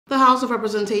House of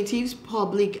Representatives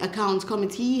Public Accounts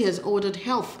Committee has ordered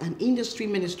health and industry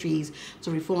ministries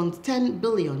to refund 10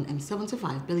 billion and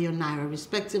 75 billion naira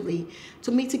respectively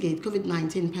to mitigate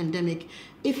COVID-19 pandemic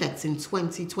effects in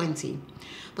 2020.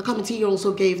 The committee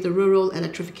also gave the Rural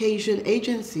Electrification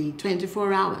Agency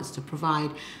 24 hours to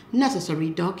provide necessary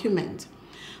documents.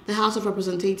 The House of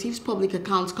Representatives Public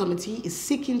Accounts Committee is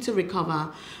seeking to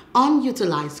recover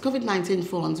unutilized COVID-19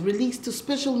 funds released to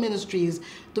special ministries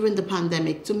during the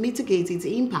pandemic to mitigate its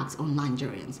impact on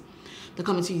Nigerians. The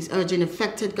committee is urging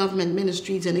affected government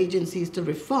ministries and agencies to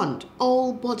refund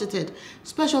all budgeted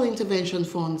special intervention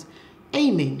funds,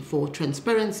 aiming for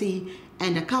transparency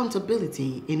and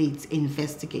accountability in its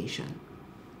investigation.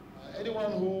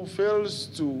 Anyone who fails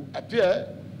to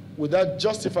appear without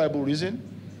justifiable reason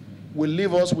will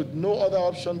leave us with no other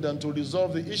option than to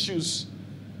resolve the issues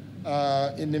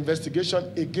in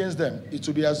investigation against them. It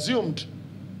will be assumed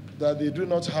that they do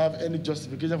not have any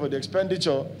justification for the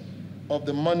expenditure of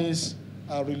the monies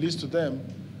released to them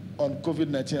on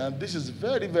COVID-19. And this is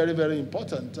very, very, very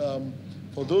important.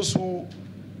 For those who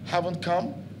haven't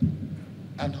come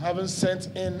and haven't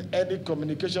sent in any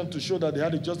communication to show that they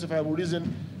had a justifiable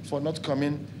reason for not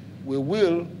coming, we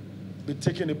will be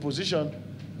taking a position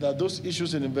that those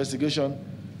issues in investigation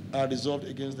are resolved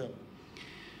against them.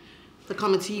 The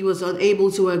committee was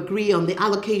unable to agree on the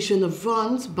allocation of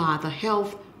funds by the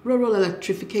Health, Rural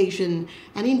Electrification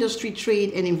and Industry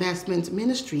Trade and Investment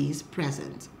ministries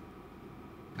present.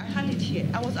 I had it here.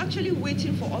 I was actually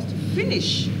waiting for us to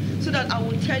finish so that I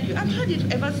would tell you. I've had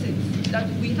it ever since that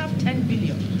we have 10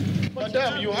 billion.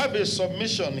 Madam, you have a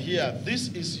submission here. This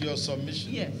is your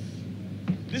submission. Yes.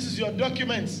 This is your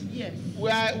documents. Yes. We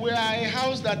are a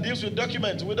house that deals with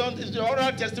documents. We don't. The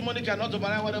oral testimony cannot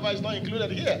override whatever is not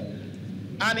included here.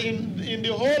 And in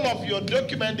the whole of your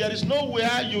document, there is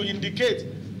nowhere you indicate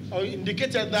or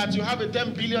indicated that you have a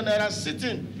 10 billion naira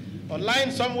sitting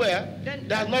online somewhere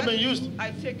that has not been used.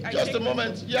 Just a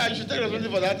moment. Yeah, you should take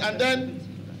responsibility for that. And then,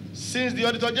 since the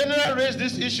Auditor General raised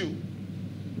this issue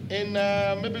in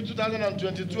maybe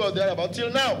 2022 or thereabout,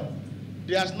 till now,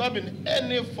 there has not been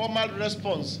any formal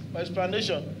response or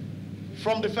explanation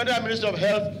from the Federal Ministry of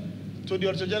Health to the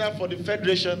Auditor General for the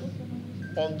Federation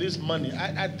on this money.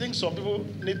 I think some people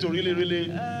need to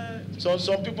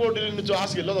some people really need to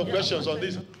ask a lot of questions on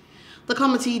this. The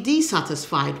committee,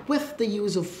 dissatisfied with the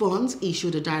use of funds,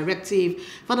 issued a directive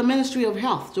for the Ministry of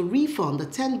Health to refund the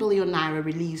 10 billion naira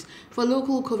released for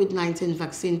local COVID-19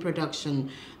 vaccine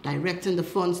production, directing the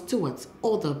funds towards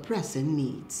other pressing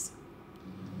needs.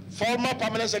 Former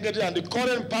permanent secretary and the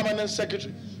current permanent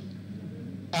secretary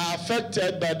are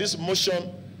affected by this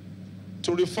motion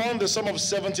to refund the sum of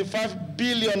 75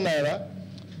 billion naira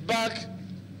back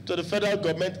to the federal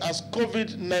government as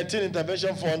COVID-19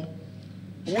 intervention fund,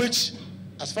 which,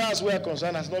 as far as we are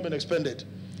concerned, has not been expended.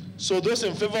 So those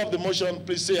in favor of the motion,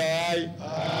 please say aye.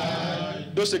 Aye.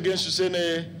 Those against, you say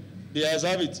nay. The ayes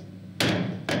have it.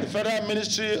 The Federal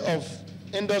Ministry of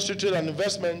Industry, Trade and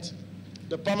Investment,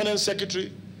 the permanent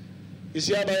secretary, is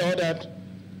hereby ordered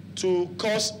to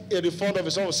cause a refund of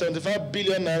a sum of 75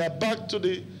 billion naira back to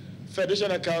the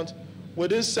Federation account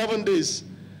within 7 days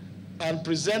and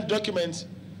present documents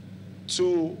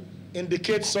to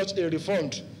indicate such a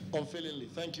refund unfailingly.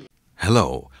 Thank you.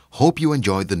 Hello, hope you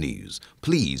enjoyed the news.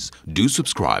 Please do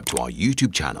subscribe to our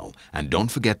YouTube channel and don't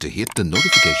forget to hit the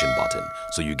notification button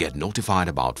so you get notified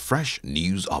about fresh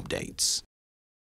news updates.